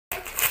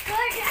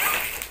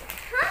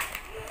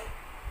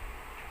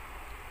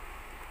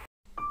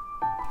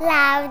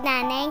Love,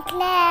 Nanay and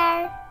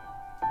Claire.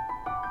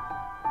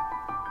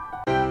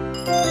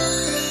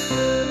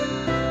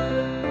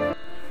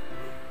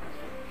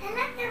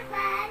 Hello,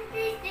 KaFam.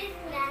 This is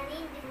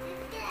Nanay. This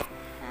is Claire.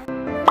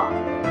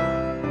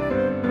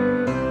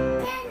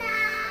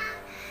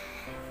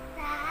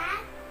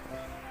 Dad,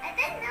 I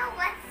don't know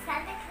what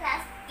Santa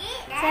Claus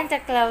did. Santa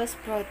Claus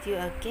brought you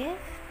a gift?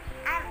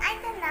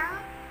 I don't know.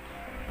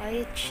 Oh,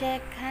 you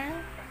check, huh?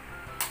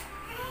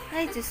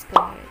 I just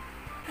colored.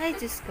 I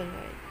just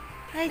colored.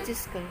 I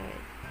just colored.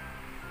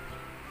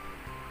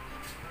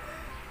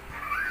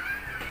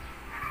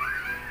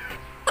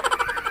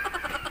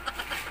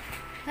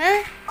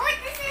 Huh? Oh,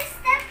 this is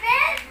the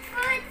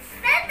barefoot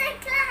Santa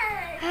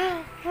Claus.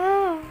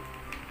 Oh.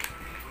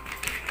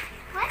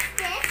 What's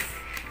this?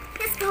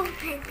 Let's go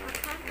open.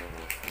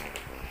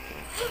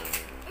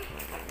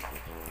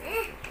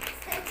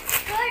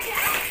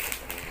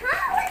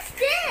 What's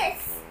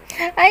this?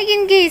 I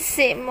can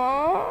gisi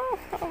mo.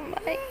 Oh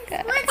my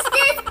God. What's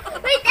this?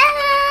 Wait,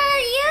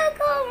 you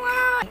go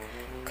on.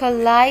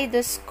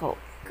 Kaleidoscope.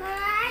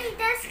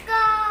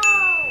 Kaleidoscope.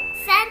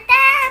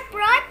 Santa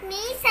brought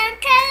me some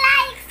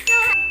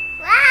kaleidoscope.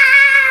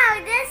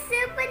 Wow, that's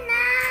super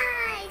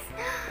nice.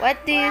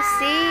 What do you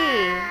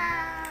see?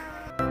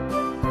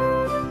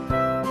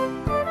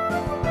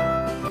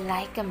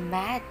 Like a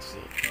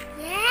magic.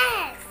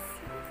 Yes.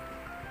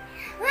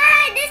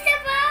 Wow, there's the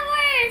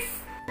flowers.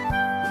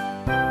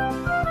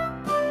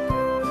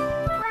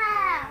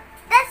 Wow,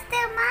 that's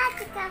the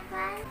magic of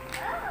us.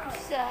 Oh.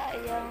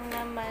 Sayang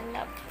naman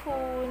na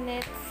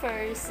punit.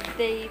 First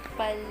day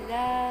pa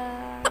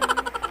lang.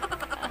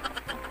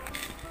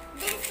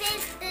 This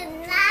is the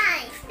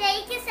nice.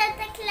 Thank you,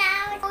 Santa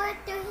Claus. For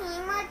to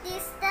him,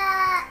 this the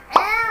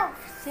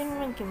elves.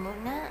 Sino rin mo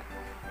na?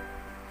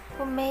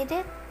 Who made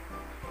it?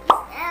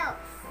 It's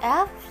elves.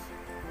 Elves?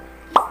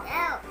 It's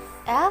elves.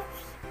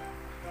 Elves?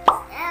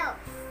 It's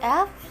elves.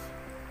 Elves?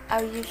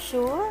 Are you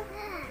sure?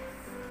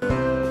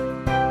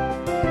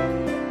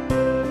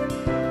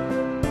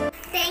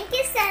 Thank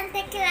you,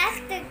 Santa Claus,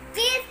 to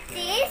give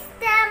this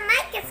the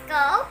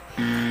microscope.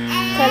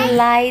 And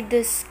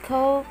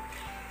Kaleidoscope.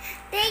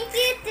 thank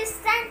you to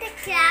Santa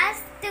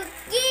Claus to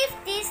give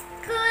this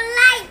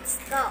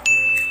kaleidoscope.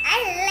 I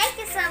like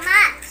it so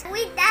much.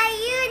 With a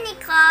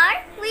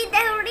unicorn, with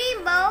a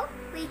rainbow,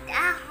 with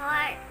a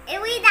heart, and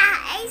with a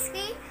ice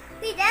cream,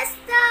 with a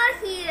star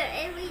here,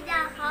 and with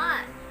a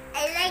heart.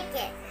 I like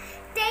it.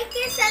 Thank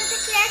you, Santa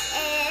Claus,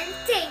 and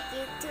thank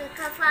you to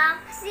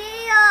KaFam.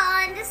 See you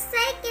on the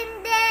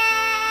second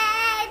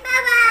day.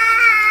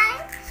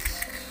 Bye-bye.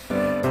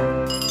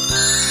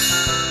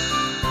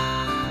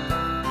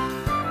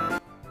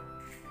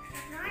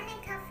 Good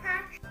morning,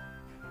 KaFam.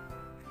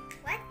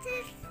 What's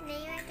its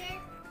name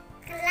again?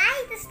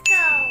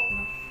 Kaleidoscope.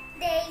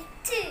 Day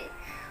 2.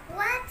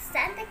 What?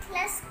 Santa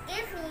Claus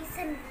give me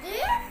some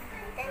gift?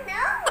 I don't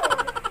know.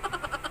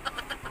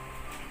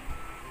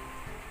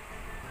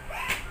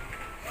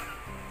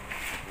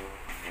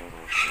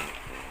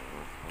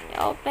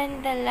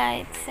 Open the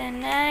lights,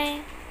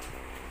 Nanay.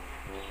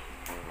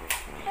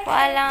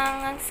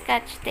 Walang ang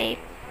scotch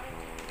tape.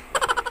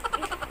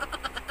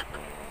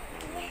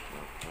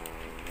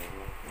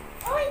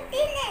 Oh, I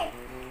did it.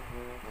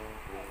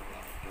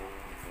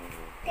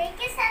 Thank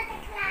you, Santa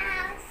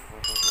Claus.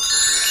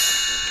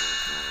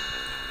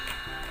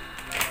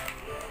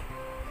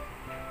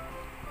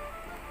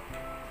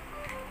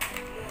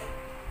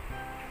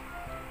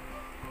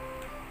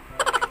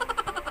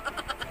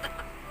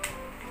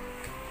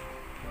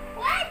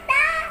 What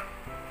the?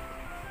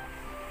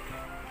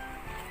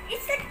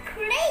 It's a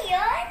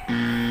crayon?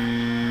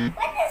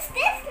 What is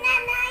this,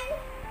 Nanay?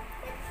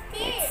 What's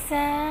this? It's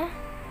a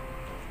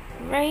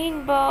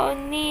rainbow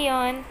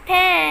neon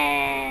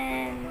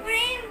pen.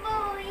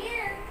 Rainbow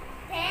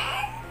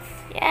pens?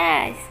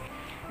 Yes,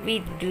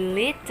 with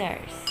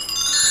glitters.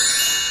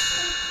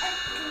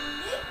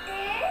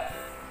 Glitters?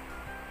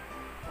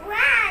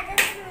 Wow,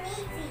 that's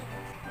amazing.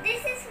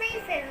 This is my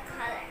favorite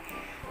color.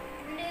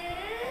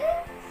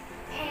 Blue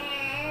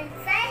and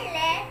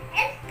violet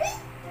and pink.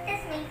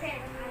 That's my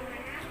favorite color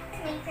now.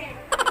 That's my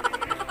favorite color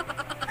now.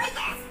 Oh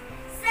yes!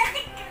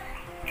 Santa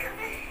Claus.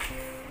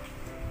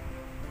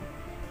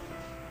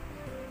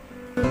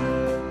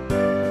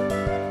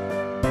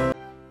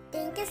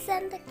 Thank you,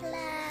 Santa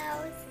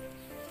Claus.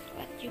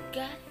 What you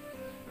got?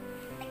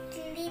 A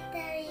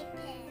glittery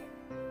pen.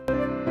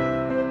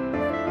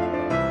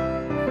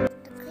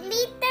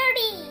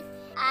 Glittery.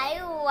 I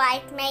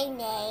write my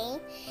name.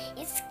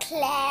 It's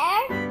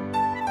Claire.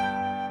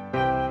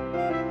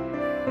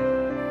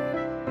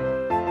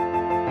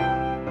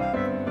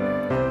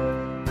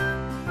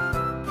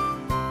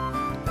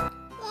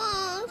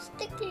 Oh, it's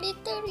the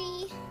glittery.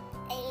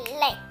 I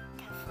like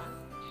KaFam.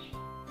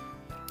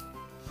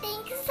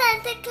 Thank you,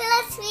 Santa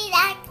Claus, with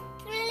that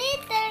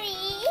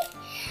glittery.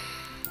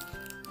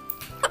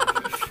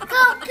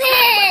 Go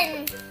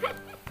pen!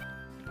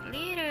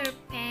 Glitter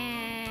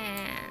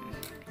pen.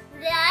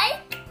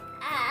 Like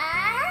a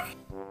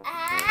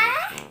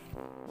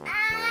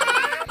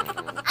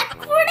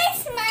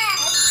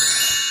Christmas!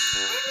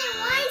 And then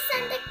why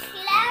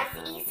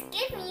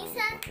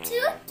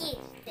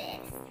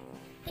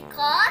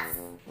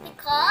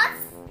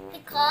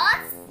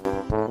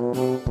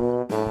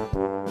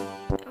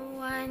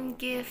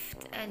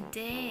gift a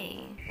day.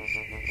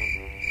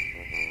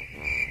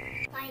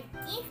 My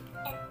gift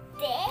a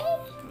day?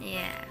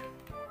 Yeah.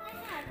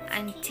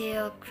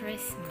 Until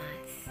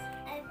Christmas.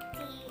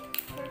 Until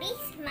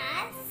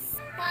Christmas?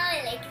 Oh,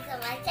 I like it so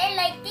much. I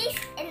like this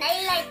and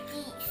I like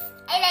this.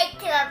 I like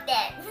two of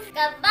them.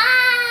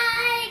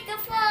 Goodbye,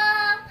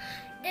 KaFam.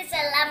 There's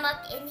a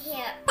lamok in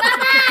here.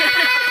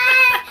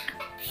 Bye-bye!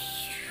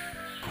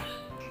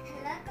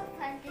 Hello,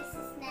 KaFam. This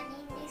is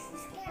Nanay. This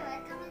is Claus.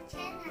 Welcome to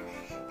channel.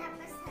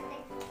 Tapos sa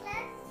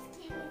class,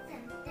 give me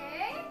some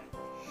dirt.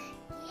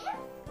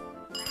 Gift.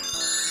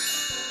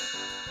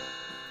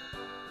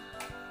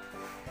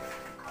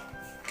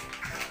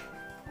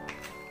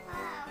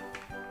 Wow.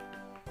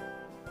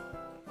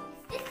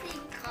 Is this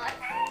in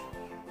color?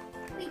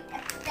 With a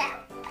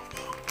belt.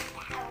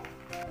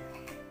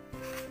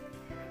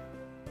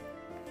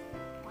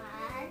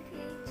 One,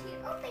 two, three.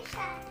 Open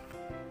shot.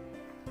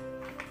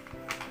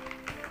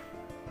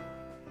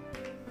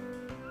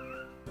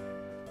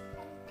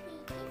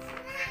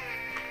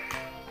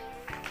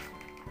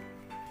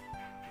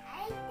 I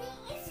think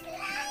it's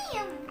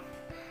slime.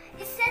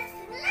 It's a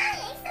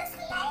slime. It's a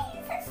slime.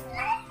 It's a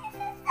slime. It's a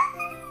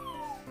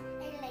slime.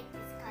 I like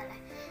this color.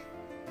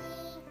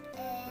 Pink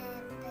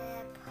and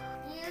purple.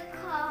 You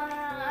call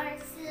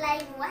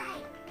slime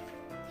white.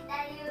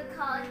 Did you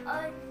call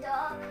on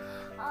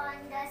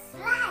the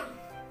slime?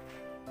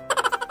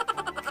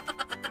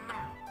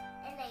 Wow.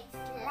 I like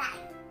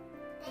slime.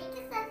 Thank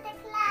you, Santa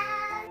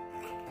Claus.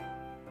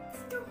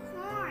 It's too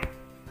hard.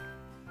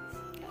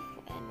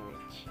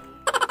 Energy.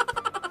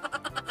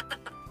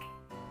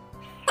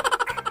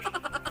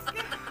 It's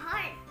not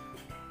hard.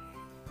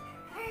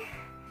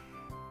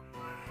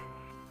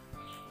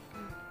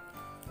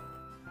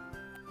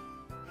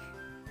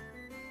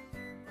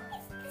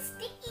 It's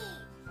sticky.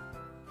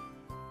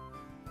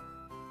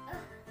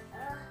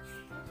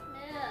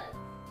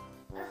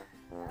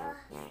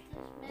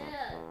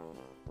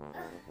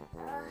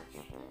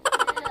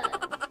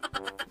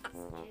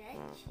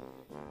 Stretchy.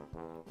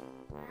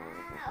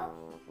 Wow.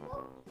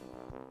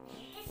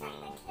 Thank you,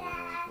 Santa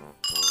Claus.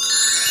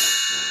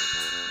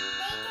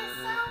 Thank you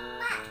so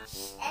much,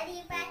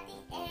 everybody,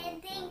 and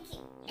thank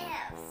you,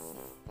 elves.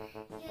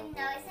 You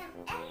know some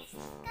elves,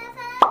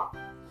 KaFam?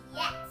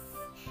 Yes,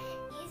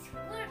 it's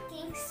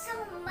working so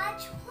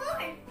much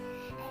hard.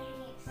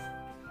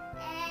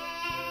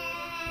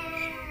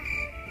 And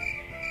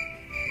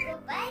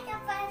goodbye,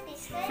 KaFam.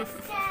 This was